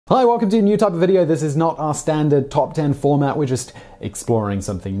Hi, welcome to a new type of video. This is not our standard top 10 format. We're just exploring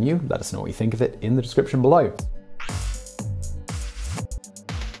something new. Let us know what you think of it in the description below.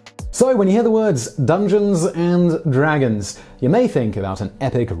 So, when you hear the words Dungeons and Dragons, you may think about an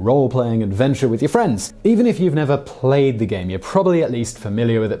epic role-playing adventure with your friends. Even if you've never played the game, you're probably at least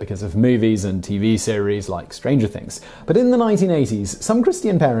familiar with it because of movies and TV series like Stranger Things. But in the 1980s, some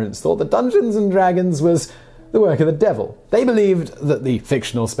Christian parents thought that Dungeons and Dragons was the work of the devil. They believed that the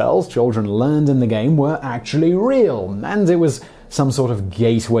fictional spells children learned in the game were actually real, and it was some sort of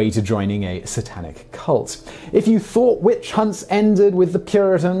gateway to joining a satanic cult. If you thought witch hunts ended with the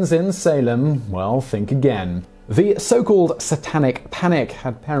Puritans in Salem, well, think again. The so-called Satanic Panic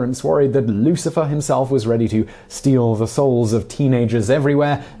had parents worried that Lucifer himself was ready to steal the souls of teenagers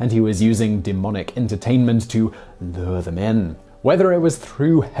everywhere, and he was using demonic entertainment to lure them in. Whether it was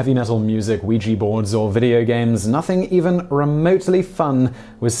through heavy metal music, Ouija boards, or video games, nothing even remotely fun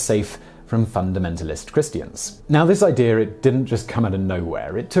was safe from fundamentalist Christians. Now, this idea, it didn't just come out of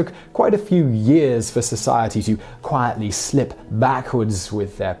nowhere. It took quite a few years for society to quietly slip backwards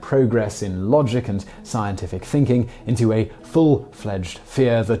with their progress in logic and scientific thinking into a full-fledged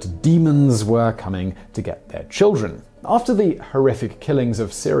fear that demons were coming to get their children. After the horrific killings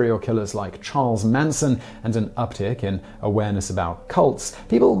of serial killers like Charles Manson and an uptick in awareness about cults,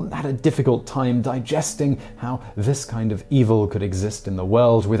 people had a difficult time digesting how this kind of evil could exist in the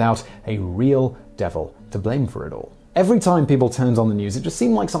world without a real devil to blame for it all. Every time people turned on the news, it just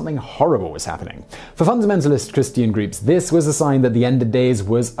seemed like something horrible was happening. For fundamentalist Christian groups, this was a sign that the end of days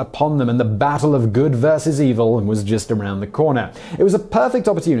was upon them and the battle of good versus evil was just around the corner. It was a perfect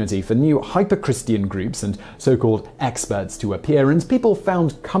opportunity for new hyper-Christian groups and so-called experts to appear, and people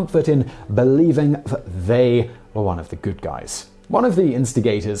found comfort in believing that they were one of the good guys. One of the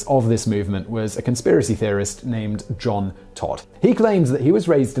instigators of this movement was a conspiracy theorist named John Todd. He claimed that he was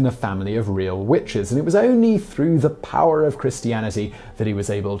raised in a family of real witches, and it was only through the power of Christianity that he was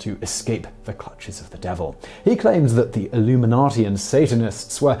able to escape the clutches of the devil. He claimed that the Illuminati and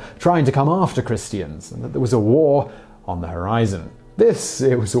Satanists were trying to come after Christians, and that there was a war on the horizon.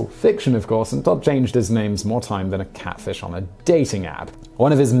 It was all fiction, of course, and Todd changed his names more time than a catfish on a dating app.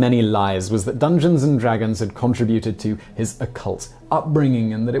 One of his many lies was that Dungeons and Dragons had contributed to his occult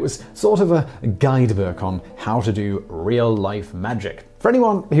upbringing and that it was sort of a guidebook on how to do real-life magic. For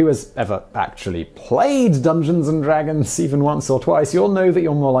anyone who has ever actually played Dungeons and Dragons even once or twice, you'll know that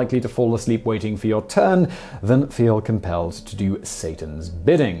you're more likely to fall asleep waiting for your turn than feel compelled to do Satan's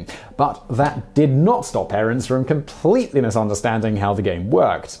bidding. But that did not stop parents from completely misunderstanding how the game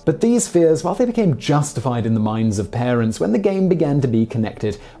worked. But these fears, well, they became justified in the minds of parents when the game began to be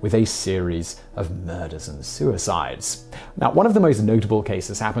connected with a series of murders and suicides. Now, one of the most notable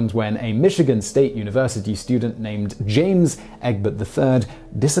cases happened when a Michigan State University student named James Egbert III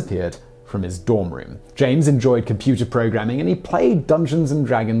disappeared from his dorm room. James enjoyed computer programming and he played Dungeons and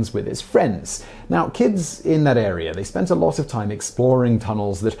Dragons with his friends. Now, kids in that area, they spent a lot of time exploring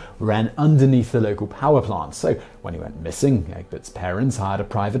tunnels that ran underneath the local power plant. So when he went missing, Egbert's parents hired a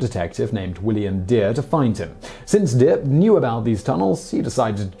private detective named William Deere to find him. Since Deere knew about these tunnels, he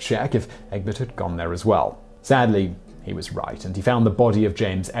decided to check if Egbert had gone there as well. Sadly, he was right, and he found the body of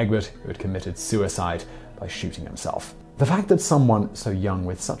James Egbert, who had committed suicide by shooting himself. The fact that someone so young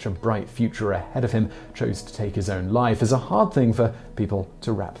with such a bright future ahead of him chose to take his own life is a hard thing for people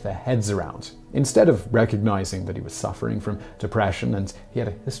to wrap their heads around. Instead of recognizing that he was suffering from depression and he had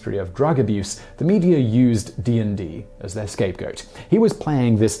a history of drug abuse, the media used D&D as their scapegoat. He was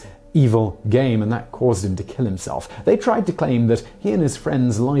playing this evil game, and that caused him to kill himself. They tried to claim that he and his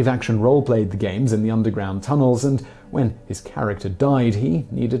friends live-action role-played the games in the underground tunnels, and when his character died, he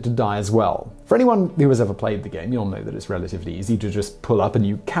needed to die as well. For anyone who has ever played the game, you'll know that it's relatively easy to just pull up a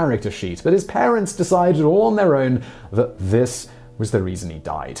new character sheet, but his parents decided all on their own that this was the reason he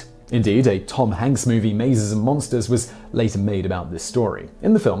died. Indeed, a Tom Hanks movie, Mazes and Monsters, was later made about this story.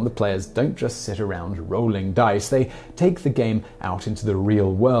 In the film, the players don't just sit around rolling dice, they take the game out into the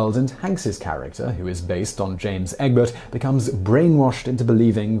real world, and Hanks's character, who is based on James Egbert, becomes brainwashed into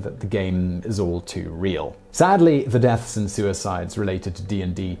believing that the game is all too real. Sadly, the deaths and suicides related to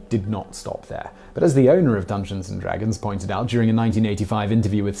D&D did not stop there. But as the owner of Dungeons & Dragons pointed out during a 1985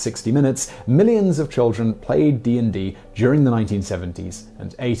 interview with 60 Minutes, millions of children played D&D during the 1970s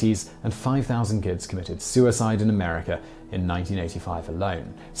and 80s, and 5,000 kids committed suicide in America in 1985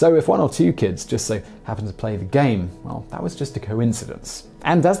 alone. So if one or two kids just so happened to play the game, well, that was just a coincidence.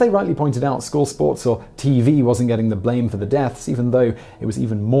 And as they rightly pointed out, school sports or TV wasn't getting the blame for the deaths, even though it was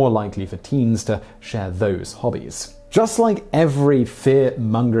even more likely for teens to share those hobbies. Just like every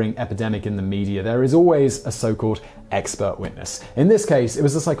fear-mongering epidemic in the media, there is always a so-called expert witness. In this case, it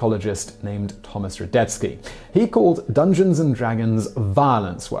was a psychologist named Thomas Radetzky. He called Dungeons and Dragons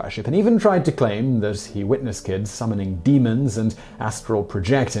violence worship and even tried to claim that he witnessed kids summoning demons and astral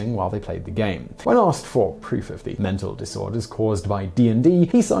projecting while they played the game. When asked for proof of the mental disorders caused by D&D,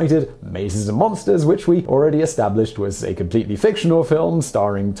 he cited Mazes and Monsters, which we already established was a completely fictional film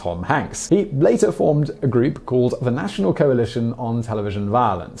starring Tom Hanks. He later formed a group called the National Coalition on Television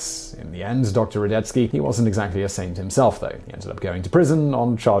Violence. In the end, Dr. Radetzky, he wasn't exactly a saint himself, though. He ended up going to prison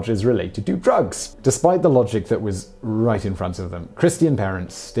on charges related to drugs. Despite the logic that was right in front of them, Christian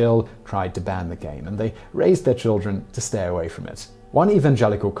parents still tried to ban the game, and they raised their children to stay away from it. One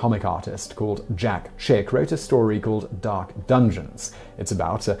evangelical comic artist called Jack Chick wrote a story called Dark Dungeons. It's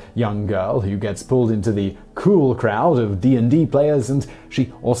about a young girl who gets pulled into the cool crowd of D&D players, and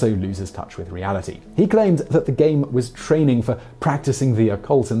she also loses touch with reality. He claimed that the game was training for practicing the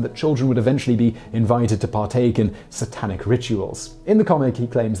occult and that children would eventually be invited to partake in satanic rituals. In the comic, he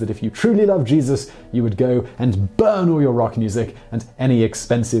claims that if you truly love Jesus, you would go and burn all your rock music and any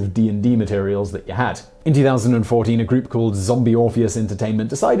expensive D&D materials that you had. In 2014, a group called Zombie Orpheus Entertainment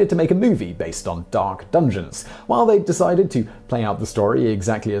decided to make a movie based on Dark Dungeons. While they decided to play out the story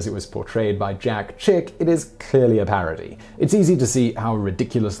exactly as it was portrayed by Jack Chick, it is clearly a parody. It's easy to see how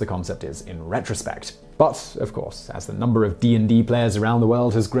ridiculous the concept is in retrospect. But, of course, as the number of D&D players around the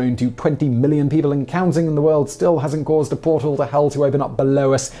world has grown to 20 million people and counting, and the world still hasn't caused a portal to hell to open up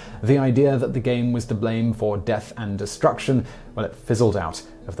below us, the idea that the game was to blame for death and destruction, well, it fizzled out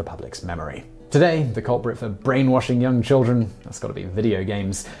of the public's memory. Today, the culprit for brainwashing young children, that's got to be video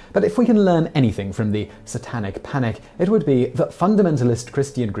games. But if we can learn anything from the satanic panic, it would be that fundamentalist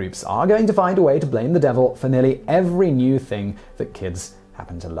Christian groups are going to find a way to blame the devil for nearly every new thing that kids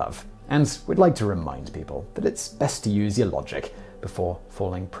happen to love. And we'd like to remind people that it's best to use your logic before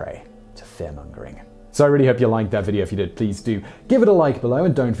falling prey to fear-mongering. So I really hope you liked that video. If you did, please do give it a like below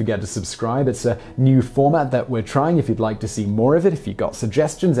and don't forget to subscribe. It's a new format that we're trying. If you'd like to see more of it, if you've got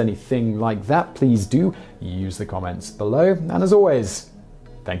suggestions, anything like that, please do use the comments below. And as always,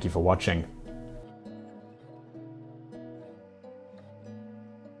 thank you for watching.